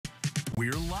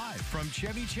We're live from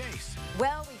Chevy Chase.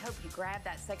 Well, we hope you grab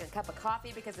that second cup of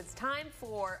coffee because it's time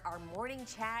for our morning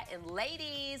chat. And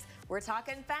ladies, we're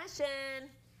talking fashion.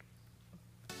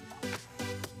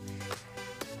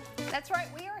 That's right,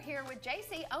 we are here with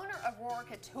JC, owner of Rhorer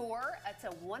Couture. It's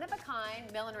a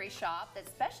one-of-a-kind millinery shop that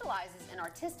specializes in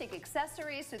artistic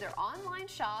accessories through their online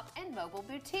shop and mobile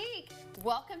boutique.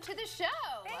 Welcome to the show.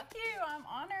 Thank you, I'm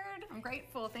honored. I'm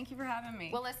grateful. Thank you for having me.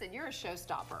 Well, listen, you're a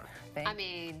showstopper. Thank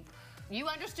mean, you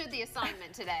understood the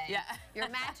assignment today. Yeah. You're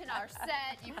matching our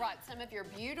set. You brought some of your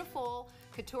beautiful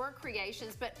couture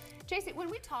creations. But JC, when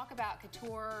we talk about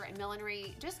couture and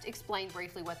millinery, just explain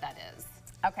briefly what that is.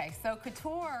 Okay, so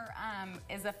couture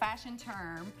is a fashion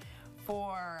term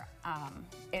for,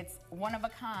 it's one of a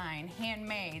kind,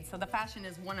 handmade. So the fashion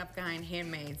is one of a kind,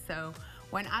 handmade. So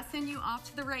when I send you off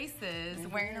to the races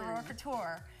wearing a Rhorer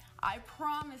Couture, I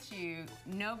promise you,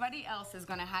 nobody else is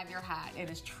going to have your hat.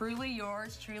 It is truly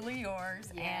yours,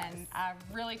 and I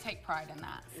really take pride in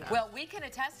that. So. Well, we can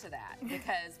attest to that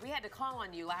because we had to call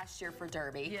on you last year for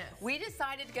Derby. Yes. We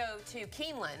decided to go to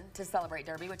Keeneland to celebrate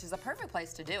Derby, which is a perfect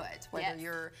place to do it, whether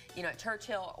you're, at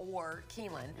Churchill or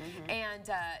Keeneland.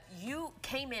 And you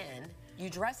came in, you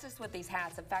dressed us with these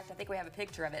hats. In fact, I think we have a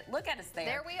picture of it. Look at us there.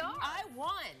 There we are. I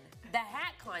won the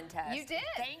hat contest. You did.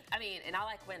 And I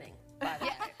like winning, by the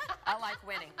way. I like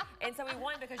winning. And so we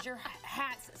won because your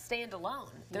hats stand alone.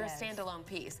 They're a standalone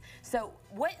piece. So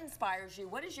what inspires you?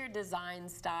 What is your design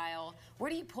style? Where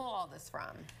do you pull all this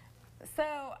from?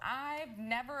 So I've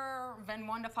never been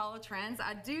one to follow trends.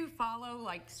 I do follow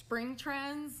like spring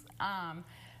trends,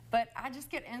 but I just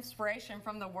get inspiration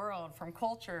from the world, from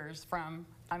cultures, I'm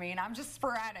just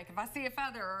sporadic. If I see a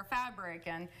feather or a fabric,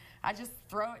 and I just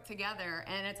throw it together,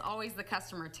 and it's always the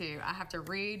customer too. I have to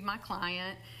read my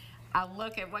client. I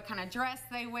look at what kind of dress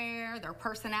they wear, their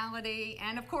personality,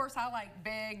 and of course I like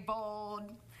big, bold,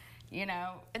 and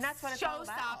that's what it's all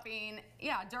about. Show-stopping.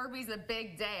 Yeah, Derby's a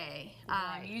big day.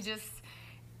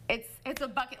 It's a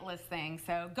bucket list thing.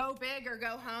 So go big or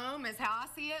go home is how I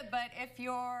see it. But if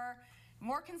you're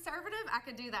more conservative, I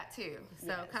could do that too.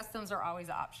 So customs are always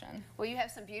an option. Well, you have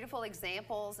some beautiful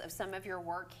examples of some of your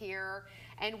work here.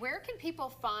 And where can people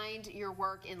find your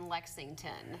work in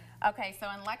Lexington? Okay, so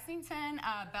in Lexington,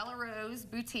 Bella Rose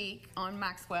Boutique on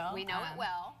Maxwell. We know it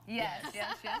well. Yes.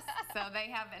 So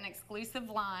they have an exclusive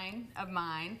line of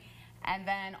mine. And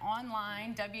then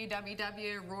online,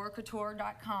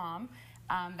 www.rhorecouture.com.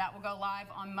 That will go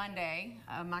live on Monday,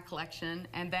 my collection,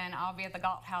 and then I'll be at the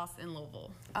Golf House in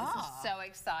Louisville. This is so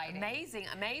exciting. Amazing.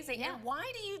 Yeah. And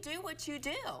why do you do what you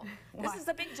do? This is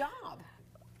a big job.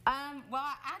 Well,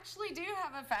 I actually do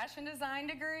have a fashion design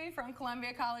degree from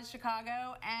Columbia College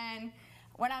Chicago, and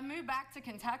when I moved back to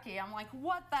Kentucky, I'm like,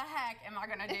 what the heck am I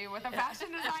going to do with a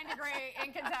fashion design degree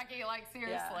in Kentucky? Like,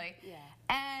 seriously. Yeah.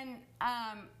 And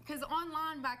because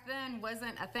online back then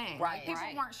wasn't a thing. Right.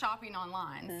 People weren't shopping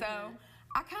online. So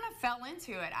I kind of fell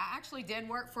into it. I actually did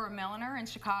work for a milliner in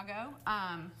Chicago,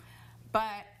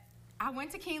 but I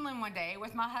went to Keeneland one day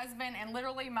with my husband and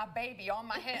literally my baby on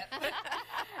my hip.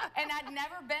 And I'd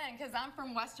never been, because I'm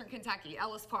from Western Kentucky,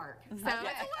 Ellis Park. So it's a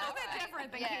little bit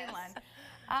different than Keeneland.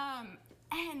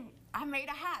 And I made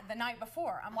a hat the night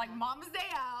before. I'm like, Mama's day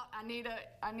out, I need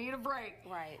a break.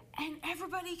 Right. And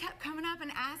everybody kept coming up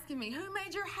and asking me, who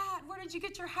made your hat? Where did you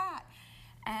get your hat?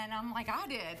 And I'm like, I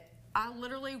did. I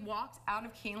literally walked out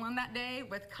of Keeneland that day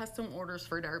with custom orders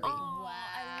for Derby. Oh,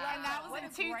 wow. And that was in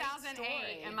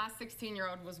 2008, and my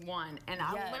 16-year-old was one. And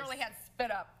I literally had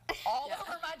spit up all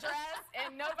over my dress,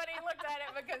 and nobody looked at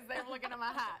it because they were looking at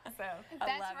my hat. So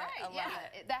That's right. I love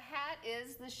it. The hat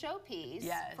is the showpiece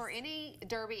for any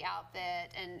Derby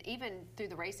outfit, and even through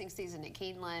the racing season at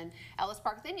Keeneland, Ellis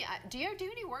Park. Then do you do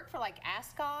any work for like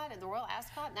Ascot and the Royal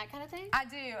Ascot and that kind of thing? I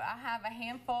do. I have a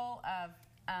handful of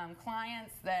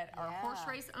clients that are horse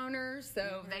race owners,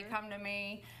 so they come to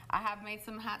me. I have made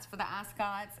some hats for the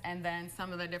Ascots, and then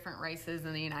some of the different races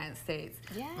in the United States.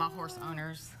 My horse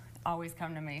owners always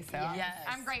come to me, so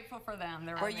I'm grateful for them.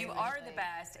 They're you are the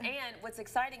best. And what's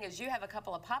exciting is you have a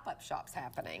couple of pop-up shops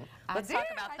happening. Let's talk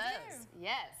about those.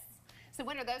 Yes. So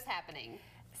when are those happening?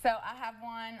 So I have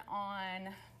one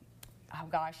on, oh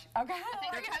gosh. Okay.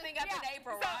 They're coming up in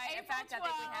April, so right? April in fact, 12th, I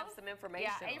think we have some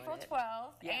information on April it.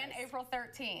 12th and April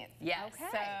 13th. Yes. Okay.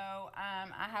 So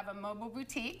I have a mobile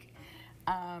boutique.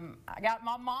 I got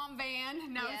my mom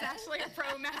van. No, it's actually a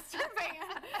ProMaster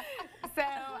van. So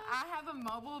I have a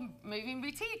mobile moving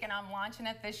boutique, and I'm launching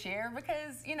it this year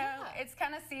because, you know, it's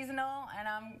kind of seasonal, and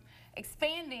I'm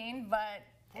expanding, but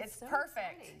it's so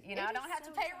perfect. Exciting. You know, I don't have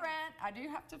to pay rent. I do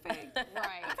have to pay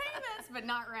payments, but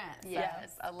not rent. So.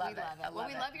 Yes, I love it. Well,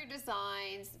 we love your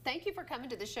designs. Thank you for coming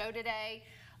to the show today.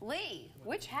 Lee,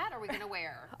 which hat are we going to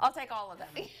wear? I'll take all of them.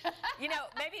 You know,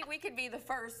 maybe we could be the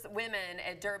first women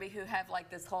at Derby who have like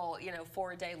this whole, you know,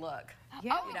 4-day look.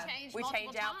 Yeah. Oh, You know, we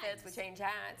change outfits, we change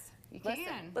hats.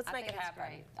 can. Let's I make think it it's happen.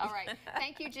 great. All right.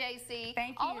 Thank you, JC.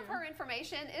 Thank All you. of her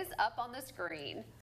information is up on the screen.